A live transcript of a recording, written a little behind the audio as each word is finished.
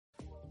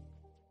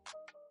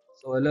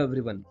So hello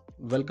everyone,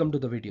 welcome to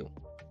the video.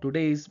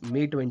 Today is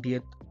May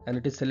 20th and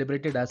it is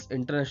celebrated as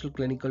International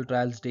Clinical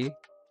Trials Day.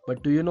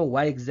 But do you know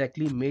why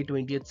exactly May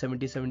 20th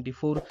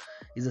 1774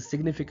 is a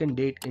significant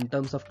date in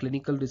terms of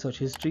clinical research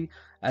history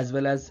as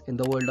well as in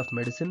the world of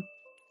medicine?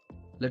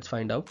 Let's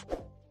find out.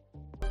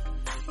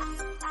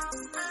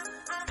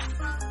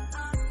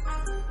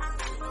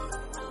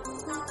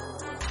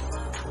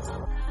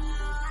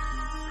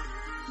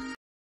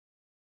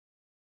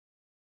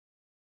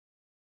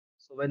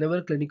 So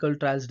whenever Clinical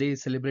Trials Day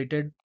is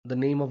celebrated, the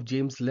name of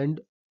James Lind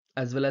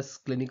as well as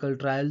clinical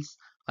trials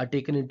are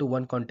taken into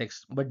one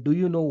context. But do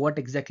you know what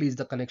exactly is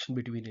the connection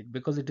between it?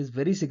 Because it is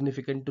very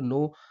significant to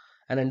know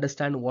and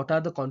understand what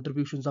are the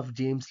contributions of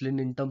James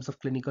Lind in terms of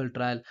clinical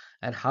trial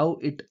and how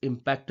it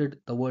impacted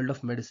the world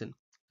of medicine.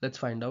 Let's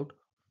find out.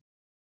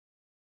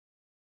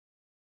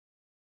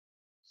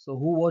 So,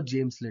 who was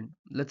James Lind?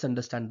 Let's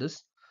understand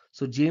this.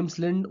 So, James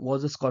Lind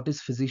was a Scottish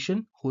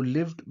physician who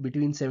lived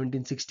between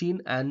 1716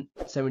 and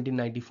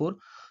 1794.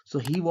 So,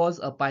 he was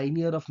a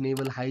pioneer of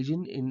naval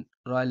hygiene in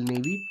Royal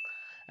Navy.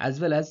 As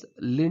well as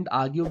Lind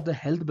argued the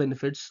health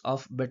benefits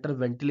of better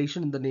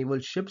ventilation in the naval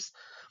ships,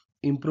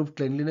 improved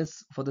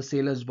cleanliness for the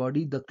sailor's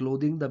body, the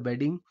clothing, the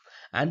bedding,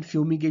 and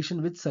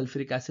fumigation with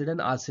sulfuric acid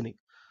and arsenic.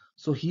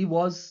 So he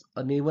was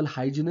a naval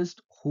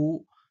hygienist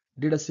who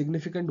did a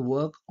significant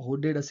work, who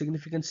did a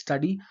significant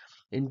study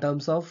in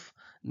terms of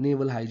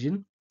naval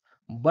hygiene.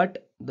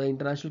 But the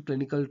International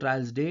Clinical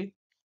Trials Day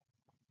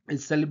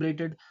is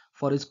celebrated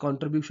for his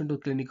contribution to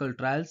clinical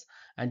trials,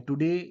 and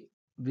today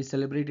we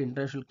celebrate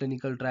International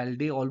Clinical Trial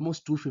Day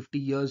almost 250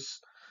 years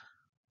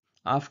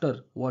after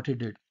what he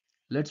did.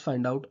 Let's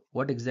find out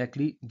what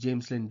exactly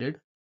James Lind did.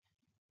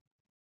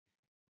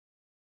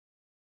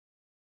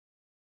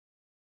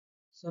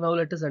 So now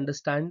let us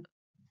understand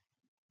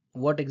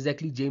what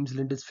exactly James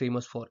Lind is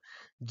famous for.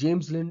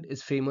 James Lind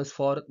is famous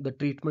for the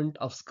treatment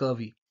of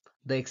scurvy.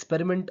 The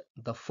experiment,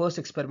 the first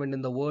experiment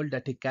in the world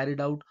that he carried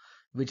out,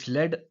 which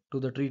led to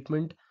the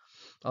treatment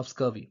of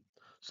scurvy.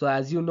 So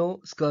as you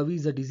know, scurvy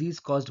is a disease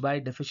caused by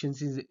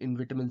deficiencies in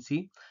vitamin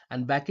C,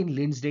 and back in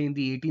Lind's day in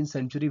the 18th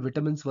century,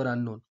 vitamins were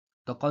unknown.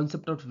 The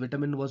concept of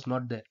vitamin was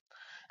not there.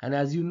 And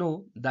as you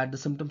know that the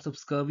symptoms of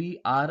scurvy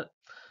are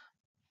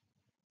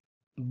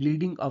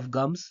bleeding of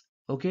gums,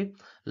 okay,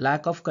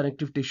 lack of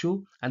connective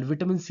tissue, and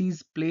vitamin C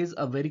plays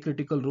a very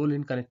critical role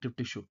in connective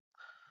tissue.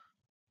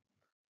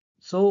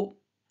 So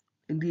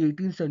in the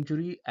 18th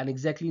century and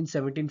exactly in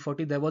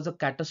 1740 there was a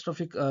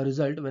catastrophic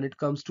result when it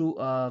comes to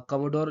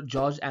Commodore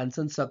George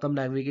Anson's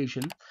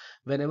circumnavigation.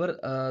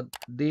 Whenever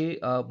they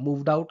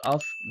moved out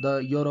of the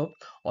Europe,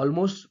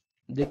 almost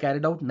they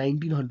carried out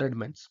 1900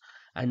 men,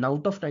 and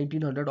out of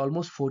 1900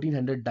 almost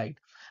 1400 died,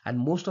 and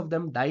most of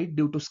them died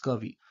due to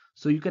scurvy.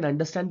 So you can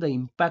understand the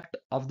impact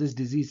of this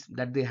disease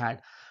that they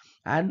had.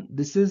 And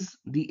this is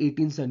the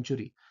 18th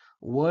century.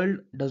 World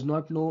does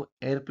not know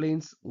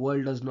airplanes,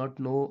 world does not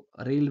know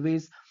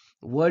railways,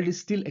 world is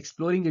still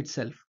exploring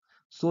itself.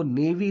 So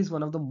navy is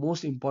one of the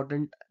most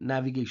important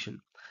navigation,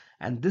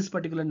 and this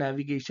particular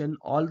navigation,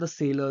 all the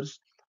sailors,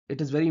 it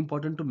is very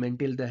important to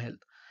maintain their health.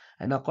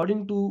 And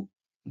according to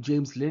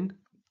James Lind,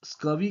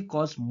 scurvy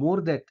caused more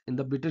death in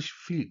the British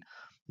fleet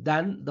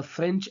than the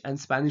French and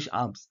Spanish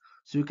arms.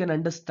 So you can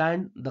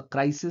understand the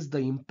crisis, the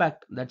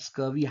impact that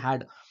scurvy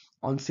had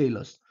on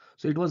sailors.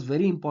 So it was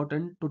very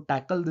important to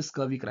tackle this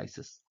scurvy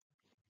crisis.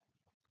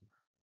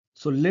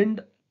 So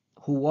Lind,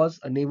 who was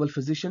a naval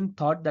physician,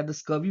 thought that the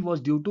scurvy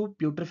was due to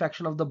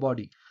putrefaction of the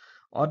body,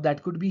 or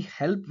that could be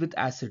helped with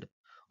acid.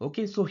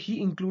 Okay, so he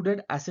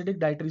included acidic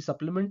dietary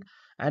supplement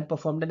and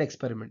performed an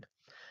experiment.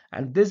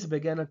 And this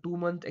began a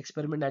 2-month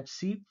experiment at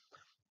sea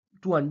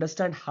to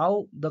understand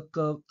how the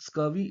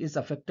scurvy is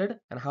affected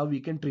and how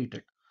we can treat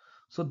it.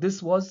 So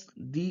this was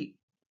the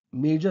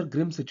major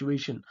grim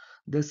situation,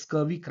 the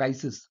scurvy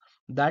crisis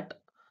that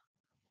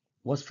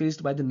was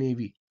faced by the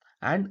Navy.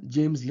 And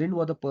James Lind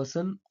was the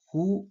person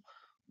who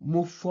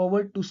moved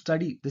forward to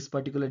study this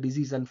particular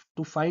disease and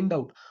to find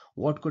out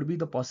what could be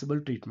the possible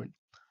treatment.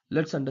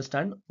 Let's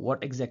understand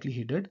what exactly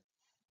he did.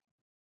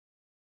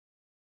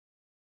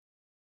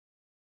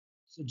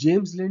 So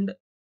James Lind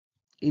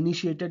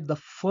initiated the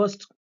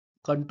first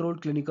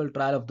controlled clinical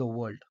trial of the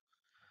world.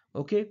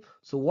 Okay,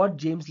 so what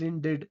James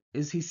Lind did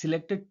is he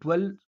selected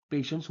 12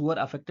 patients who were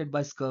affected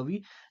by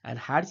scurvy and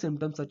had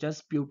symptoms such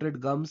as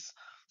putrid gums,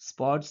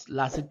 spots,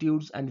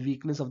 lassitudes, and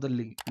weakness of the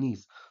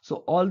knees. So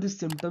all these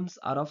symptoms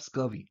are of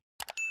scurvy.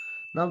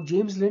 Now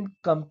James Lind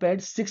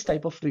compared 6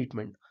 types of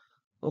treatment.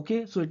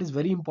 Okay, so it is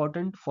very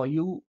important for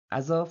you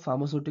as a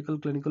pharmaceutical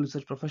clinical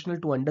research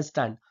professional to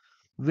understand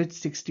which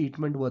 6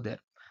 treatment were there.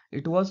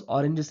 It was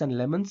oranges and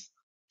lemons,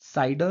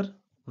 cider,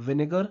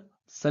 vinegar,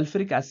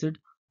 sulfuric acid,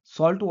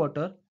 salt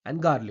water,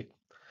 and garlic.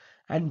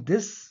 And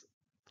this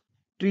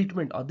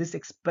treatment or this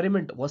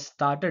experiment was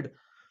started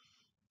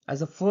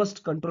as a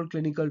first controlled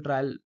clinical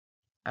trial,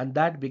 and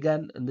that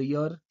began in the year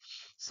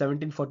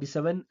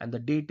 1747, and the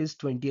date is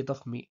 20th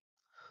of May.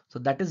 So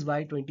that is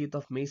why 20th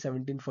of May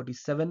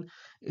 1747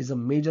 is a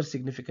major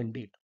significant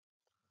date.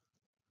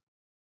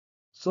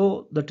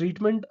 So the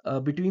treatment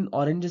between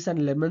oranges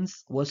and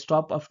lemons was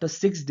stopped after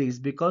 6 days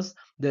because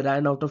they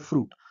ran out of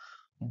fruit.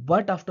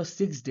 But after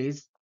 6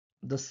 days,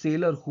 the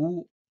sailor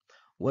who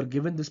were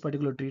given this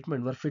particular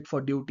treatment were fit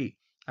for duty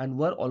and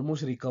were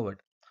almost recovered.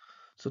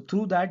 So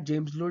through that,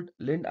 James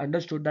Lind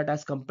understood that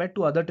as compared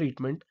to other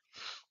treatment,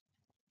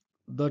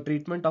 the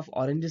treatment of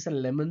oranges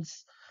and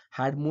lemons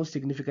had more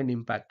significant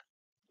impact.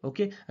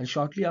 Okay, and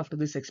shortly after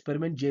this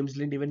experiment, James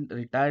Lind even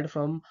retired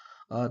from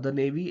the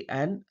Navy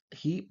and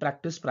he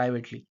practiced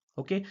privately.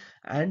 Okay,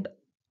 and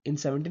in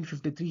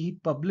 1753 he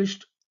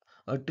published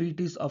a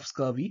treatise of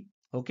scurvy.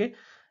 Okay,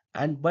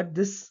 and but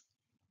this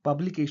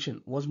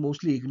publication was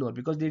mostly ignored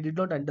because they did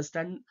not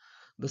understand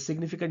the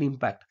significant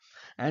impact,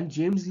 and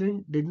James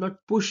Lind did not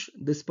push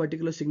this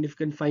particular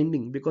significant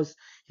finding because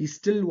he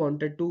still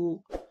wanted to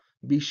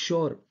be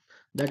sure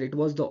that it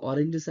was the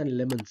oranges and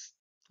lemons.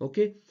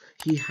 Okay,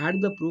 he had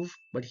the proof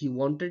but he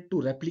wanted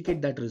to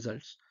replicate that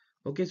results.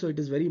 Okay, so it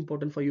is very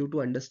important for you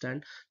to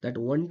understand that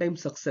one time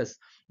success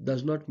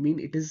does not mean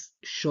it is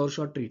sure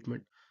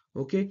treatment.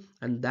 Okay,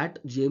 and that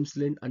James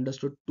Lind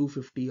understood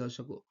 250 years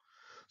ago.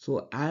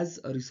 So as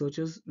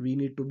researchers we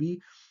need to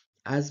be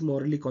as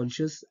morally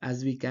conscious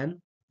as we can.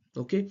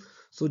 Okay,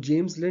 so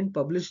James Lind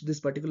published this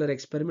particular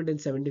experiment in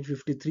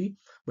 1753,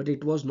 but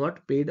it was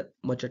not paid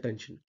much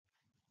attention.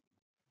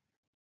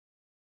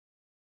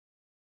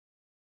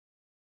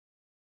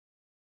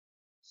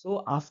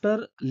 So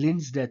after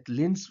Lind's death,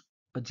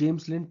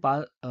 James Lind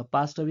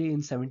passed away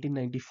in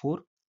 1794.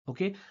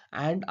 Okay,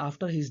 and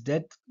after his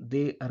death,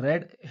 they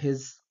read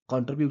his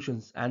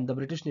contributions, and the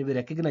British Navy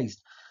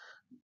recognized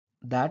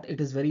that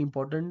it is very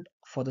important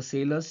for the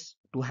sailors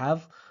to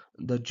have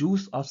the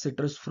juice of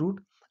citrus fruit,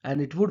 and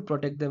it would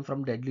protect them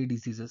from deadly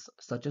diseases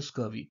such as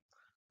scurvy.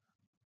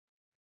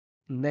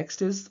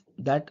 Next is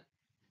that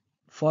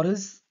for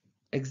his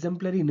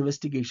exemplary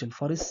investigation,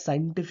 for his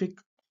scientific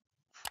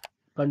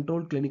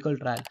controlled clinical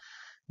trial,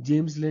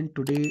 James Lind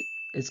today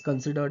is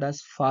considered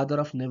as father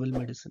of naval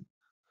medicine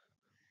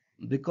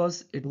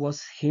because it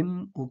was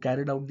him who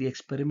carried out the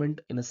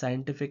experiment in a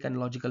scientific and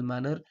logical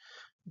manner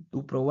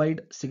to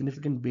provide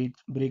significant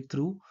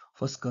breakthrough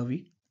for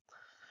scurvy.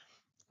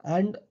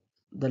 And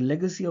the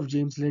legacy of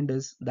James Lind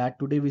is that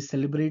today we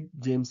celebrate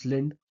James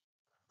Lind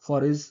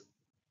for his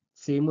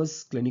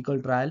famous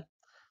clinical trial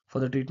for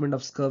the treatment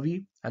of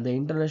scurvy, and the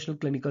International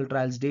Clinical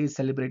Trials Day is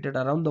celebrated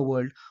around the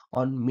world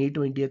on May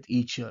 20th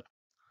each year.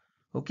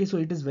 Okay, so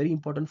it is very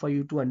important for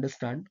you to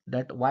understand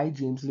that why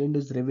James Lind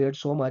is revered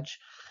so much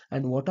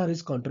and what are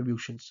his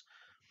contributions.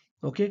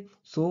 Okay,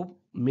 so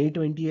May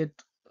 20th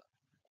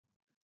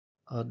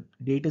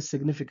date is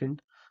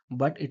significant,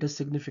 but it is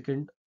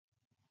significant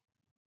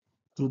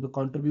through the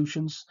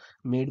contributions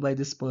made by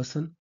this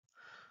person,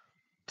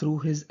 through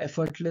his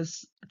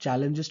effortless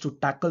challenges to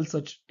tackle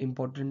such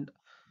important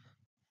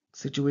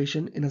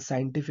situation in a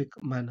scientific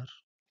manner.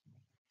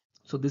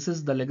 So this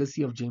is the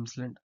legacy of James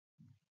Lind.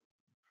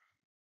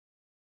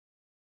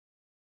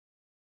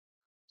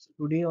 So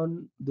today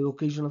on the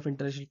occasion of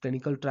International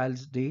Clinical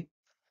Trials Day,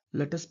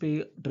 let us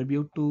pay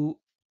tribute to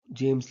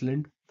James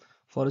Lind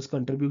for his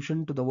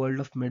contribution to the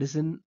world of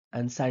medicine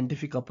and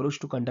scientific approach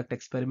to conduct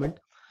experiment,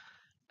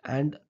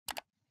 and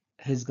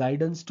his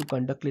guidance to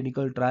conduct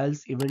clinical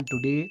trials even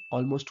today,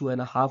 almost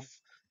 2.5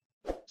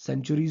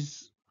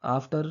 centuries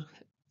after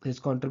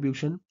his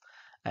contribution.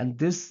 And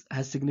this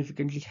has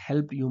significantly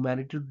helped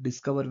humanity to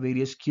discover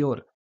various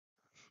cure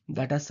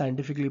that are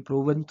scientifically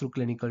proven through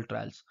clinical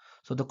trials.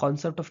 So the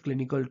concept of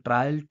clinical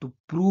trial to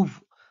prove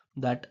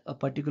that a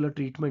particular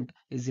treatment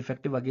is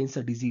effective against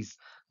a disease,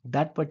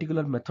 that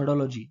particular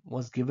methodology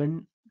was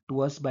given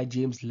to us by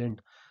James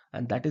Lind.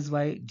 And that is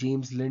why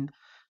James Lind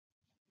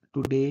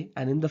today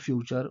and in the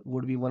future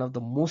would be one of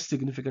the most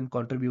significant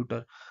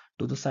contributor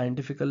to the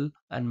scientific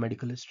and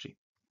medical history.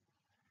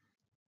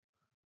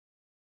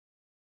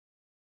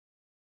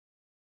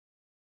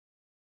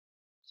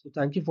 So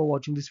thank you for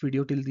watching this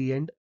video till the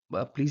end.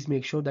 Please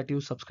make sure that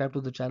you subscribe to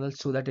the channel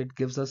so that it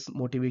gives us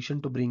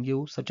motivation to bring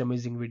you such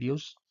amazing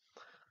videos.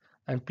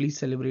 And please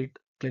celebrate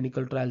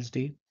Clinical Trials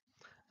Day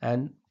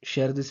and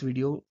share this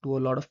video to a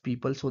lot of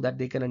people so that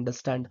they can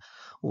understand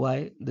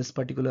why this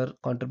particular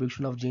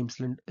contribution of James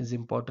Lind is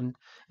important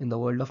in the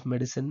world of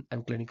medicine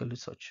and clinical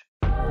research.